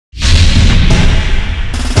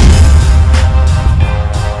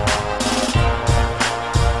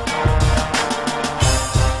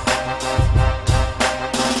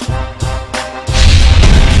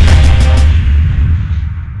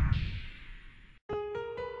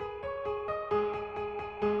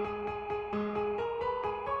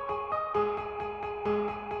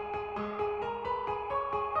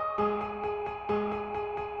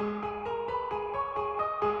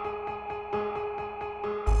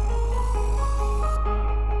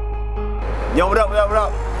Yo, what up, what up, what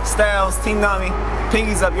up? Stylez, Team Nami,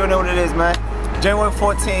 Pinkies up, you know what it is, man. January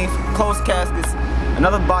 14th, closed caskets,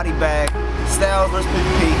 another body bag, Stylez versus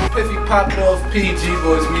Piffy. Piffy popped off, PG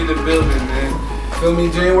boys, me in the building, man. Feel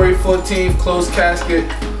me? January 14th, closed casket,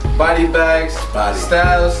 body bags,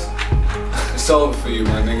 Stylez. It's over for you,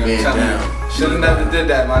 my nigga. I'm telling you. Should've never did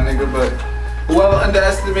that, my nigga, but whoever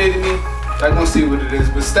underestimated me, y'all gonna see what it is.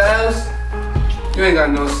 But Stylez, you ain't got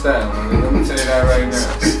no style, my nigga. Let me tell you that right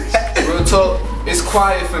now. Real talk, it's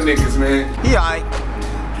quiet for niggas, man. He aight.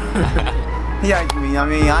 He aight to me. I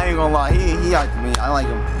mean, I ain't gonna lie. He aight to me. I like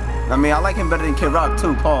him. I mean, I like him better than Kid Rock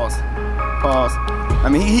too. Pause. Pause. I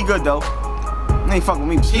mean, he good though. He ain't fucking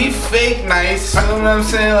with me. He fake nice. You know what I'm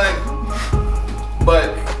saying? Like,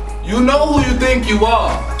 but you know who you think you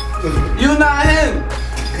are. You not him.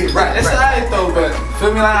 Right, it's alright though, but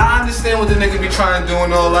feel me, like I understand what the nigga be trying to do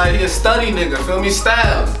and all that. He a study nigga, feel me,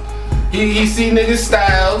 Stylez. He see niggas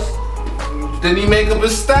styles, then he make up a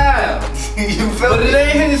style. You feel me? But it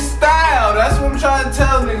ain't his style. That's what I'm trying to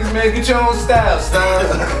tell niggas, man. Get your own style,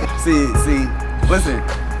 Stylez. See, listen.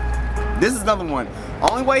 This is another one.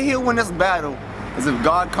 Only way he'll win this battle is if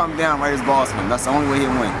God come down right as boss man. That's the only way he'll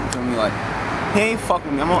win. You feel me? Like, he ain't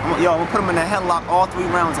fucking with me. I'm gonna put him in a headlock all 3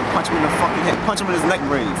 rounds and punch him in the fucking head. Punch him in his neck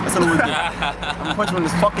braids. That's what I'm gonna do. I'm gonna punch him in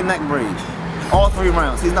his fucking neck braids. All 3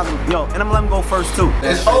 rounds. He's not gonna, and I'm gonna let him go first too.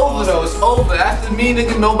 It's over though, it's over. After me,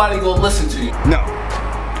 nigga, nobody gonna listen to you. No,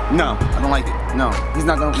 I don't like it. No, he's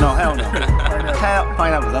not gonna, no, hell no. Hell,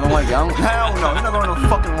 pineapples, I don't like it. Hell no, he's not going no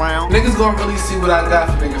fucking round. Niggas gonna really see what I got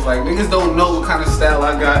for niggas. Like, niggas don't know what kind of style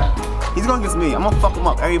I got. He's gonna get me. I'm gonna fuck him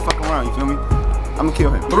up every fucking round, you feel me? I'm gonna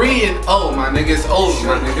kill him. 3-0, my nigga. It's over,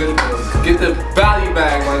 my nigga. Get the body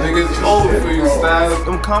bag, my nigga. It's over for you, Stylez.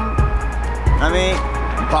 I'm coming. I mean,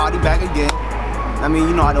 body bag again. I mean,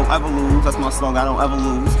 you know I don't ever lose. That's my slogan. I don't ever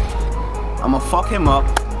lose. I'm gonna fuck him up.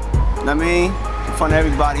 I mean, in front of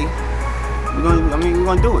everybody. We're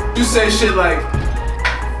gonna do it. You say shit like,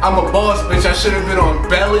 I'm a boss, bitch. I should have been on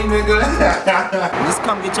belly, nigga. Just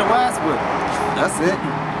come get your ass whipped. That's it.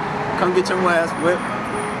 Come get your ass whipped.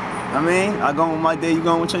 I mean, I go on my day, you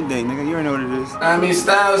going with your day, nigga. You already know what it is. I mean,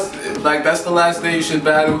 Stylez, like, that's the last day you should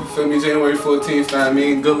battle. Feel me, January 14th, I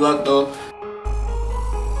mean, good luck, though.